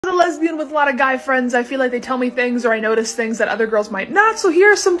As a lesbian with a lot of guy friends, I feel like they tell me things or I notice things that other girls might not, so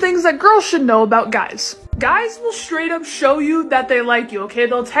here are some things that girls should know about guys. Guys will straight up show you that they like you, okay?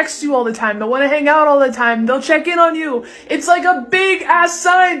 They'll text you all the time, they'll want to hang out all the time, they'll check in on you. It's like a big ass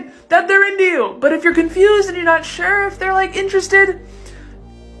sign that they're into you. But if you're confused and you're not sure if they're like interested,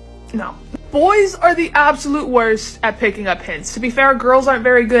 no. Boys are the absolute worst at picking up hints. To be fair, girls aren't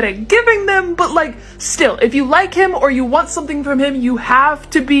very good at giving them, but like, still, if you like him or you want something from him, you have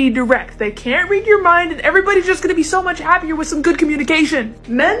to be direct. They can't read your mind and everybody's just gonna be so much happier with some good communication.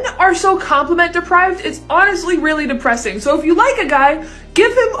 Men are so compliment deprived, it's honestly really depressing. So if you like a guy,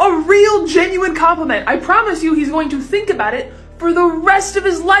 give him a real, genuine compliment. I promise you he's going to think about it for the rest of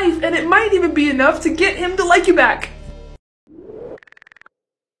his life, and it might even be enough to get him to like you back.